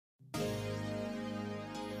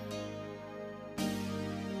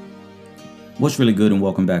What's really good, and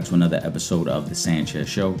welcome back to another episode of The Sanchez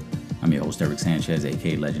Show. I'm your host, Eric Sanchez,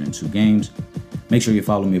 aka Legend in 2 Games. Make sure you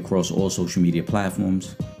follow me across all social media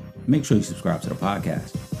platforms. Make sure you subscribe to the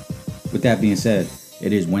podcast. With that being said,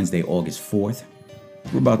 it is Wednesday, August 4th.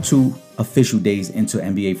 We're about 2 official days into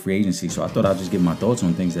NBA free agency, so I thought I'd just give my thoughts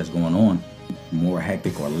on things that's going on. More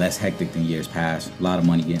hectic or less hectic than years past. A lot of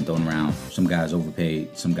money getting thrown around. Some guys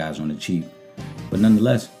overpaid, some guys on the cheap. But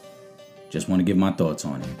nonetheless, just want to give my thoughts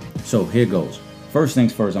on it. So here goes. First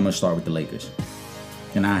things first, I'm going to start with the Lakers.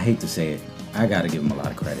 And I hate to say it, I got to give them a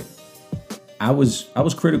lot of credit. I was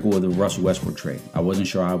critical of the Russell Westbrook trade. I wasn't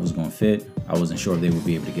sure how it was going to fit. I wasn't sure if they would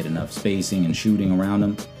be able to get enough spacing and shooting around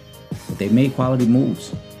them. But they made quality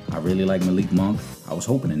moves. I really like Malik Monk. I was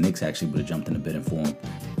hoping the Knicks actually would have jumped in the bidding for him.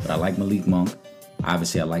 But I like Malik Monk.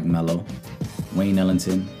 Obviously, I like Melo. Wayne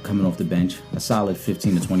Ellington coming off the bench. A solid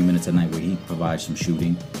 15 to 20 minutes a night where he provides some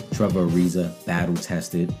shooting. Trevor Ariza, battle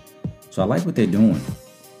tested. So I like what they're doing.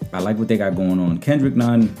 I like what they got going on. Kendrick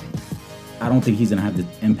Nunn, I don't think he's going to have the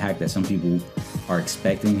impact that some people are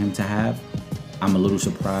expecting him to have. I'm a little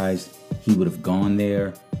surprised he would have gone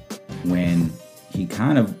there when he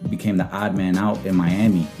kind of became the odd man out in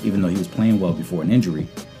Miami, even though he was playing well before an injury.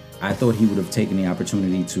 I thought he would have taken the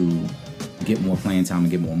opportunity to get more playing time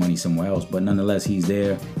and get more money somewhere else. But nonetheless, he's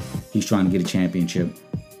there. He's trying to get a championship.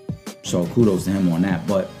 So kudos to him on that.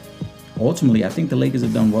 But ultimately, I think the Lakers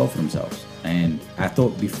have done well for themselves. And I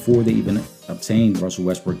thought before they even obtained Russell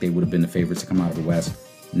Westbrook, they would have been the favorites to come out of the West.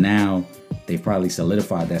 Now, they've probably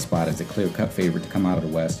solidified that spot as a clear-cut favorite to come out of the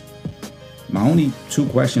West. My only 2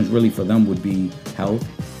 questions really for them would be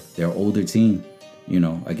health. They're an older team. You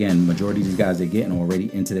know, again, majority of these guys they're getting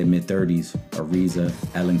already into their mid-30s. Ariza,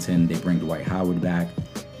 Ellington, they bring Dwight Howard back,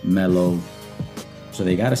 Melo. So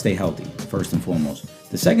they got to stay healthy, first and foremost.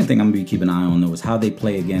 The second thing I'm going to be keeping an eye on, though, is how they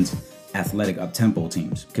play against athletic up-tempo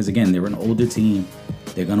teams. Because, again, they're an older team.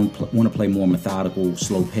 They're going to want to play more methodical,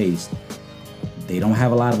 slow-paced. They don't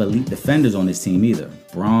have a lot of elite defenders on this team either.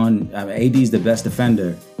 AD's the best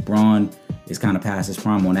defender. Braun is kind of past his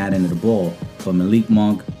prime on that end of the ball. But Malik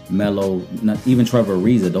Monk, Melo, even Trevor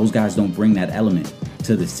Ariza, those guys don't bring that element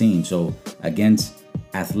to this team. So against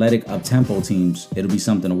athletic up-tempo teams, it'll be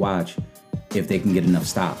something to watch if they can get enough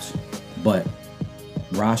stops. But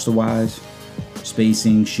roster-wise,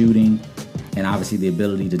 spacing, shooting, and obviously the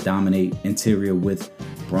ability to dominate interior with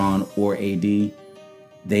Braun or AD,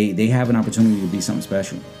 they have an opportunity to be something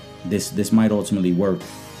special. This might ultimately work.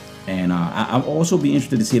 And I'll also be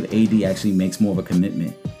interested to see if AD actually makes more of a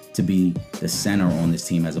commitment to be the center on this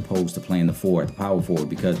team as opposed to playing the power forward,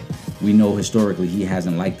 because we know historically he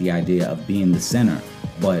hasn't liked the idea of being the center.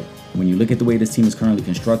 But when you look at the way this team is currently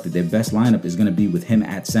constructed, their best lineup is going to be with him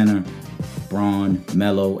at center, Braun,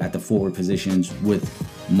 Melo at the forward positions with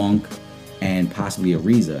Monk and possibly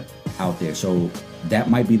Ariza out there. So that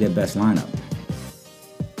might be their best lineup.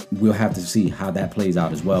 We'll have to see how that plays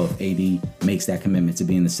out as well, if AD makes that commitment to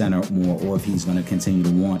being the center more, or if he's going to continue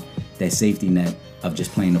to want that safety net of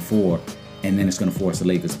just playing the 4, and then it's going to force the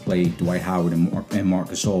Lakers to play Dwight Howard and Marc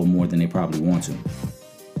Gasol more than they probably want to.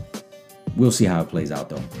 We'll see how it plays out,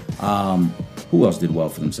 though. Who else did well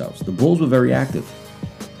for themselves? The Bulls were very active.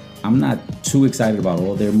 I'm not too excited about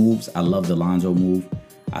all their moves. I love the Lonzo move.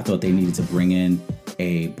 I thought they needed to bring in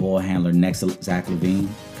a ball handler next to Zach LaVine,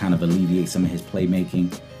 kind of alleviate some of his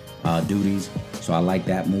playmaking duties. So I like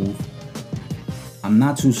that move. I'm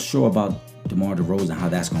not too sure about DeMar DeRozan, how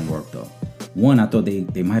that's going to work, though. 1, I thought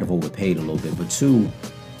they might have overpaid a little bit. But 2,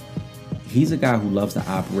 he's a guy who loves to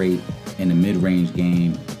operate in the mid-range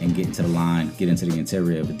game and get into the line, get into the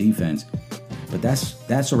interior of a defense. But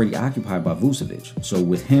that's already occupied by Vucevic. So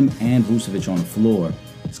with him and Vucevic on the floor,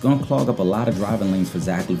 it's going to clog up a lot of driving lanes for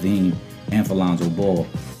Zach LaVine and for Lonzo Ball.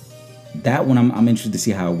 That one, I'm interested to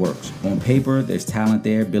see how it works. On paper, there's talent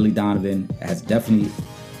there. Billy Donovan has definitely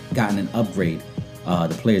gotten an upgrade,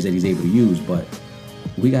 the players that he's able to use, but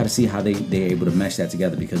we got to see how they're able to mesh that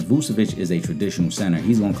together, because Vucevic is a traditional center.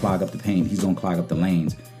 He's going to clog up the paint. He's going to clog up the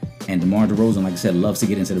lanes. And DeMar DeRozan, like I said, loves to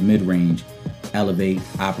get into the mid-range, elevate,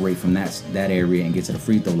 operate from that area, and get to the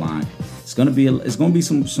free throw line. It's going to be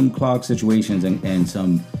some clogged situations and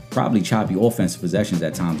some probably choppy offensive possessions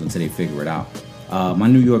at times until they figure it out. My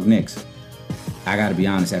New York Knicks, I got to be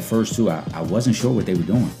honest, at first, too, I wasn't sure what they were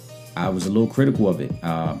doing. I was a little critical of it.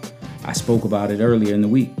 I spoke about it earlier in the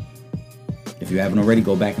week. If you haven't already,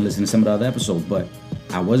 go back and listen to some of the other episodes. But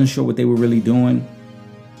I wasn't sure what they were really doing.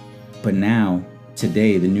 But now,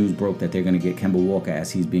 today, the news broke that they're going to get Kemba Walker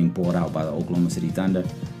as he's being bought out by the Oklahoma City Thunder.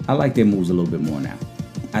 I like their moves a little bit more now.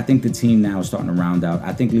 I think the team now is starting to round out.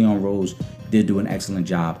 I think Leon Rose did do an excellent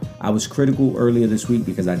job. I was critical earlier this week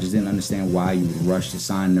because I just didn't understand why you would rush to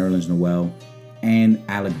sign Nerlens Noel and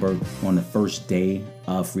Alec Burks on the first day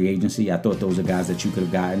of free agency. I thought those are guys that you could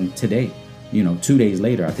have gotten today. 2 days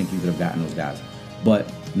later, I think you could have gotten those guys.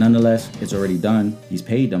 But nonetheless, it's already done. He's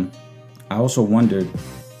paid them. I also wondered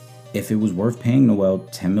if it was worth paying Noel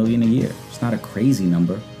 $10 million a year. It's not a crazy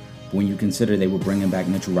number when you consider they were bringing back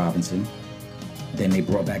Mitchell Robinson. Then they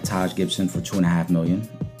brought back Taj Gibson for $2.5 million.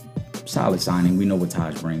 Solid signing. We know what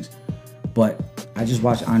Taj brings. But I just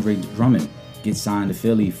watched Andre Drummond get signed to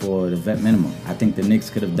Philly for the vet minimum. I think the Knicks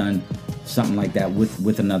could have done something like that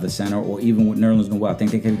with another center, or even with Nerlens Noel. I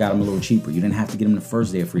think they could have got him a little cheaper. You didn't have to get him the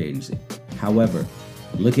first day of free agency. However,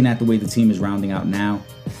 looking at the way the team is rounding out now,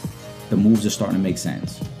 the moves are starting to make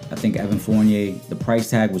sense. I think Evan Fournier, the price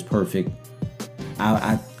tag was perfect.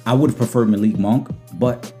 I would have preferred Malik Monk,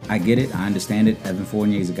 but I get it. I understand it. Evan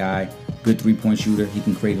Fournier is a guy, good three-point shooter. He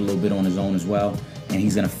can create a little bit on his own as well. And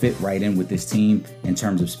he's going to fit right in with this team in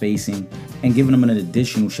terms of spacing and giving them an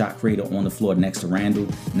additional shot creator on the floor next to Randle.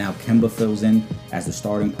 Now Kemba fills in as the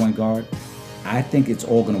starting point guard. I think it's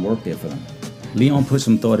all going to work there for them. Leon put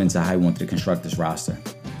some thought into how he wanted to construct this roster.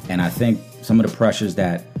 And I think some of the pressures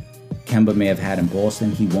that Kemba may have had in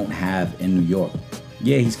Boston, he won't have in New York.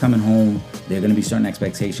 Yeah, he's coming home. There are going to be certain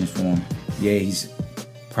expectations for him. Yeah, he's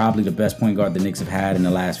probably the best point guard the Knicks have had in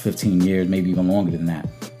the last 15 years, maybe even longer than that.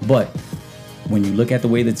 But when you look at the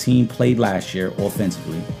way the team played last year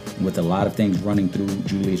offensively, with a lot of things running through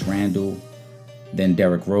Julius Randle, then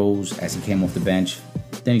Derrick Rose as he came off the bench,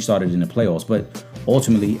 then he started in the playoffs. But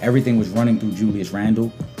ultimately, everything was running through Julius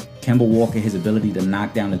Randle. Kemba Walker, his ability to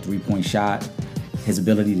knock down the three-point shot, his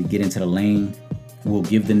ability to get into the lane, will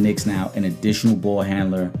give the Knicks now an additional ball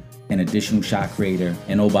handler, an additional shot creator.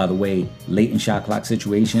 And oh, by the way, late in shot clock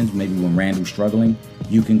situations, maybe when Randle's struggling,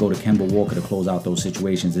 you can go to Kemba Walker to close out those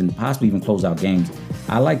situations and possibly even close out games.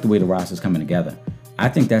 I like the way the roster's coming together. I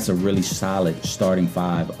think that's a really solid starting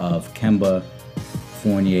five of Kemba,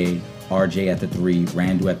 Fournier, RJ at the 3,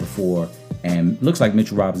 Randle at the 4, and looks like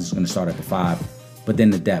Mitchell Robinson is going to start at the 5. But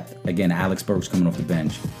then the depth, again, Alex Burks coming off the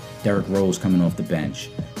bench, Derrick Rose coming off the bench,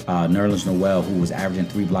 Nerlens Noel, who was averaging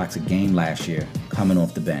 3 blocks a game last year, coming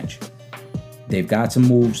off the bench. They've got some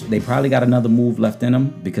moves. They probably got another move left in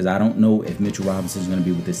them because I don't know if Mitchell Robinson is going to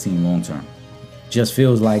be with this team long term. Just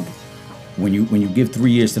feels like when you give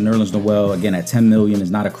 3 years to Nerlens Noel, again at $10 million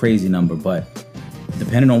is not a crazy number, but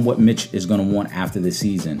depending on what Mitch is going to want after this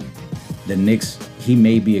season, the Knicks, he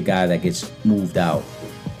may be a guy that gets moved out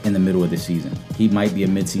in the middle of the season. He might be a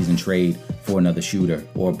midseason trade for another shooter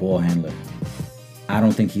or a ball handler. I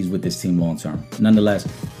don't think he's with this team long term. Nonetheless,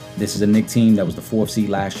 this is a Knicks team that was the 4th seed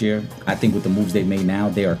last year. I think with the moves they've made now,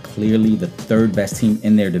 they are clearly the 3rd best team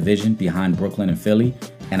in their division behind Brooklyn and Philly.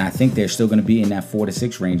 And I think they're still going to be in that 4 to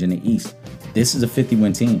 6 range in the East. This is a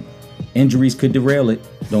 50-win team. Injuries could derail it.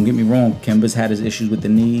 Don't get me wrong. Kemba's had his issues with the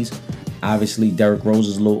knees. Obviously, Derrick Rose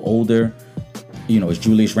is a little older. Is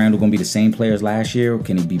Julius Randle going to be the same player as last year?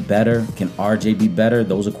 Can he be better? Can RJ be better?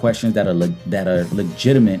 Those are questions that are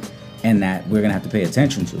legitimate and that we're going to have to pay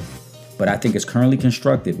attention to. But I think it's currently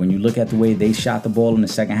constructed. When you look at the way they shot the ball in the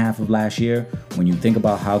second half of last year, when you think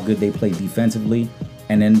about how good they play defensively,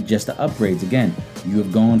 and then just the upgrades. Again, you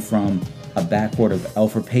have gone from a backcourt of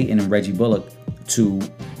Elfrid Payton and Reggie Bullock to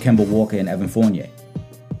Kemba Walker and Evan Fournier.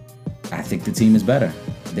 I think the team is better.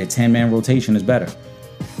 Their 10-man rotation is better.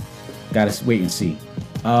 Got to wait and see.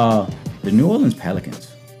 The New Orleans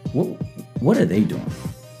Pelicans, what are they doing?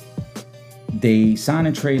 They signed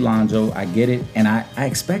and trade Lonzo. I get it, and I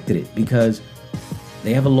expected it because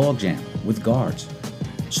they have a logjam with guards.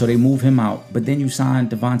 So they move him out, but then you sign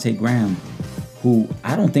Devontae Graham, who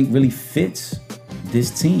I don't think really fits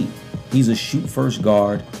this team. He's a shoot-first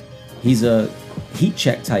guard. He's a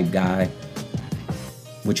heat-check type guy.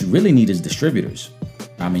 What you really need is distributors.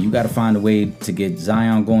 I mean, you got to find a way to get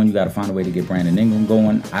Zion going. You got to find a way to get Brandon Ingram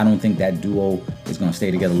going. I don't think that duo is going to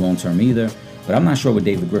stay together long-term either. But I'm not sure what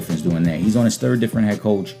David Griffin's doing there. He's on his 3rd different head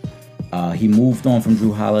coach. He moved on from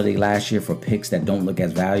Drew Holiday last year for picks that don't look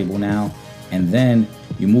as valuable now. And then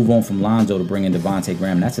you move on from Lonzo to bring in Devontae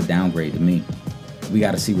Graham. That's a downgrade to me. We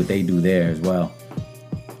got to see what they do there as well.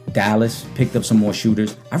 Dallas picked up some more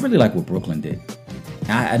shooters. I really like what Brooklyn did.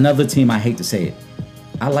 Another team, I hate to say it.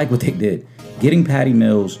 I like what they did. Getting Patty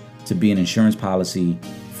Mills to be an insurance policy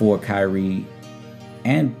for Kyrie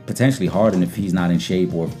and potentially Harden if he's not in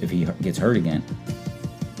shape or if he gets hurt again.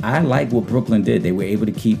 I like what Brooklyn did. They were able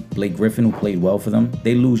to keep Blake Griffin, who played well for them.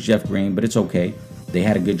 They lose Jeff Green, but it's okay. They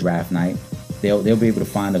had a good draft night. They'll be able to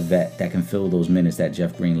find a vet that can fill those minutes that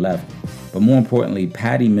Jeff Green left. But more importantly,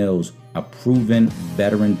 Patty Mills, a proven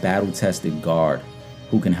veteran battle-tested guard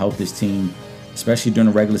who can help this team especially during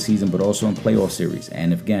the regular season, but also in playoff series.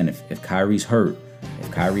 And if Kyrie's hurt,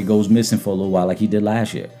 if Kyrie goes missing for a little while like he did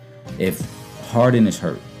last year, if Harden is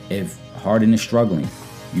hurt, if Harden is struggling,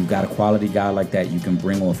 you've got a quality guy like that you can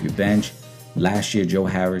bring off your bench. Last year, Joe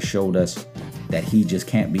Harris showed us that he just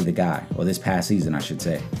can't be the guy, or this past season, I should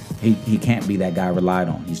say. He can't be that guy relied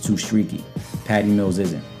on. He's too streaky. Patty Mills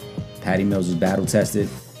isn't. Patty Mills is battle-tested.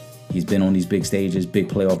 He's been on these big stages, big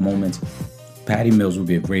playoff moments. Patty Mills would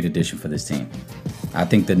be a great addition for this team. I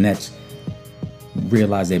think the Nets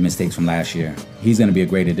realize their mistakes from last year. He's going to be a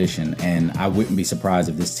great addition, and I wouldn't be surprised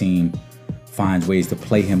if this team finds ways to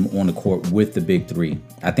play him on the court with the big three.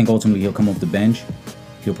 I think ultimately he'll come off the bench.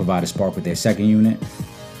 He'll provide a spark with their second unit,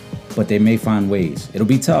 but they may find ways. It'll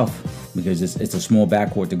be tough because it's a small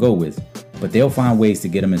backcourt to go with, but they'll find ways to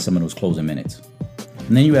get him in some of those closing minutes.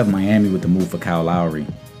 And then you have Miami with the move for Kyle Lowry.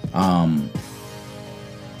 I'm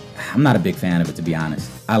not a big fan of it, to be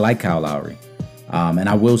honest. I like Kyle Lowry. And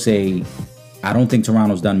I will say, I don't think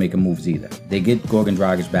Toronto's done making moves either. They get Goran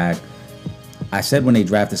Dragic back. I said when they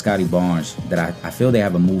drafted Scotty Barnes that I feel they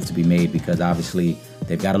have a move to be made because obviously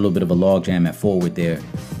they've got a little bit of a logjam at forward there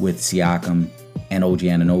with Siakam and OG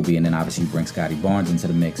Anunoby, and then obviously you bring Scotty Barnes into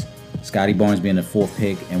the mix. Scotty Barnes being the fourth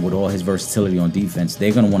pick and with all his versatility on defense,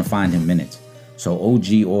 they're going to want to find him minutes. So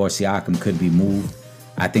OG or Siakam could be moved.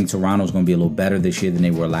 I think Toronto's going to be a little better this year than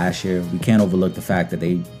they were last year. We can't overlook the fact that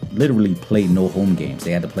they literally played no home games.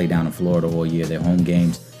 They had to play down in Florida all year, their home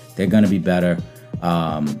games. They're going to be better.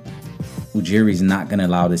 Ujiri's not going to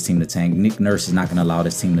allow this team to tank. Nick Nurse is not going to allow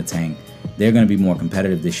this team to tank. They're going to be more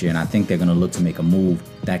competitive this year, and I think they're going to look to make a move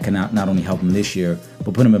that can not only help them this year,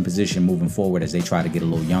 but put them in position moving forward as they try to get a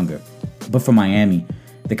little younger. But for Miami,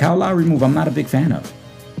 the Kyle Lowry move, I'm not a big fan of,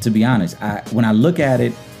 to be honest. When I look at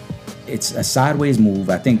it, it's a sideways move.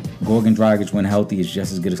 I think Goran Dragic, when healthy, is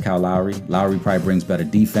just as good as Kyle Lowry. Lowry probably brings better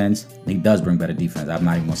defense. He does bring better defense. I'm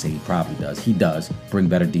not even going to say he probably does. He does bring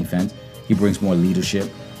better defense. He brings more leadership.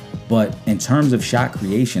 But in terms of shot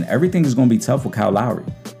creation, everything is going to be tough with Kyle Lowry.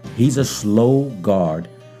 He's a slow guard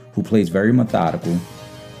who plays very methodical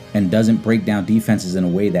and doesn't break down defenses in a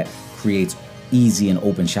way that creates easy and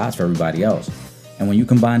open shots for everybody else. And when you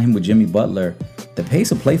combine him with Jimmy Butler, the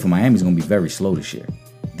pace of play for Miami is going to be very slow this year.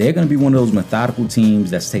 They're going to be one of those methodical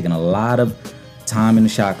teams that's taking a lot of time in the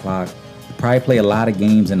shot clock. Probably play a lot of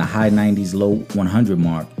games in the high 90s, low 100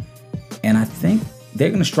 mark. And I think they're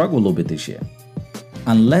going to struggle a little bit this year.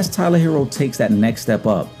 Unless Tyler Hero takes that next step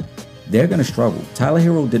up, they're going to struggle. Tyler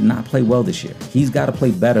Hero did not play well this year. He's got to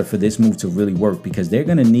play better for this move to really work because they're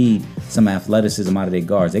going to need some athleticism out of their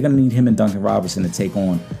guards. They're going to need him and Duncan Robinson to take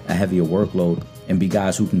on a heavier workload and be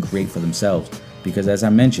guys who can create for themselves. Because as I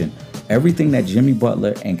mentioned, everything that Jimmy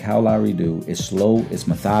Butler and Kyle Lowry do is slow, it's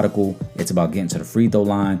methodical, it's about getting to the free throw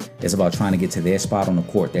line, it's about trying to get to their spot on the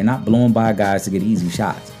court. They're not blowing by guys to get easy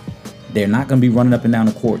shots. They're not going to be running up and down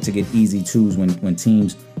the court to get easy twos when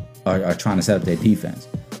teams are trying to set up their defense.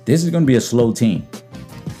 This is going to be a slow team.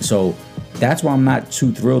 So that's why I'm not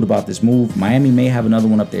too thrilled about this move. Miami may have another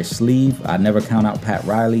one up their sleeve. I never count out Pat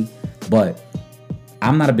Riley, but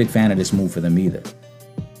I'm not a big fan of this move for them either.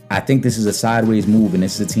 I think this is a sideways move, and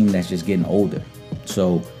this is a team that's just getting older.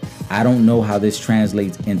 So I don't know how this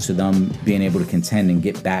translates into them being able to contend and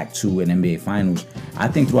get back to an NBA Finals. I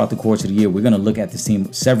think throughout the course of the year, we're going to look at this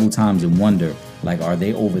team several times and wonder, like, are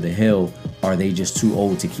they over the hill? Are they just too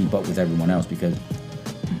old to keep up with everyone else? Because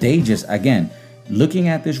they just, again, looking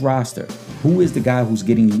at this roster, who is the guy who's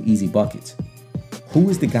getting you easy buckets? Who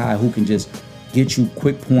is the guy who can just get you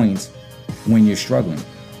quick points when you're struggling?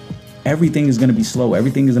 Everything is going to be slow.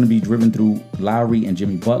 Everything is going to be driven through Lowry and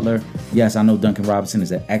Jimmy Butler. Yes, I know Duncan Robinson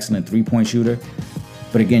is an excellent three-point shooter,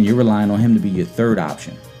 but again, you're relying on him to be your third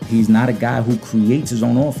option. He's not a guy who creates his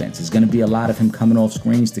own offense. It's going to be a lot of him coming off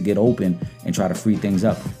screens to get open and try to free things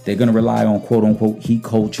up. They're going to rely on quote-unquote heat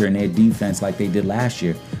culture in their defense like they did last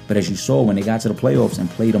year. But as you saw, when they got to the playoffs and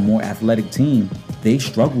played a more athletic team, they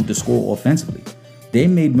struggled to score offensively. They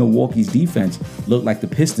made Milwaukee's defense look like the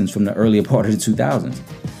Pistons from the earlier part of the 2000s.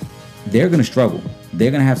 They're going to struggle.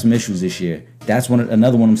 They're going to have some issues this year. That's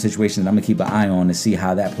another one of them situations that I'm going to keep an eye on to see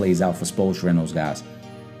how that plays out for Spoelstra and those guys.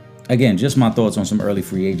 Again, just my thoughts on some early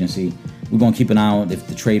free agency. We're going to keep an eye on if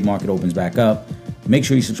the trade market opens back up. Make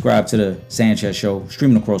sure you subscribe to the Sanchez Show,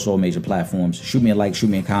 streaming across all major platforms. Shoot me a like, shoot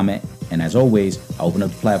me a comment. And as always, I open up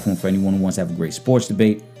the platform for anyone who wants to have a great sports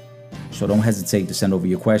debate. So don't hesitate to send over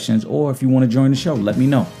your questions, or if you want to join the show, let me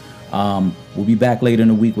know. We'll be back later in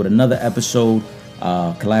the week with another episode.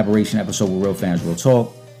 Collaboration episode with Real Fans Real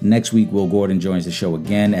Talk. Next week, Will Gordon joins the show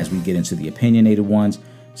again as we get into the opinionated ones,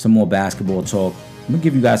 some more basketball talk. I'm going to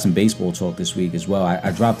give you guys some baseball talk this week as well.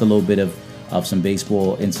 I dropped a little bit of of some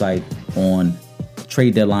baseball insight on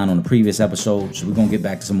trade deadline on the previous episode. So we're going to get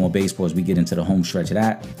back to some more baseball as we get into the home stretch of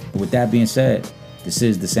that. But with that being said, this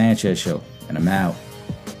is The Sanchez Show, and I'm out.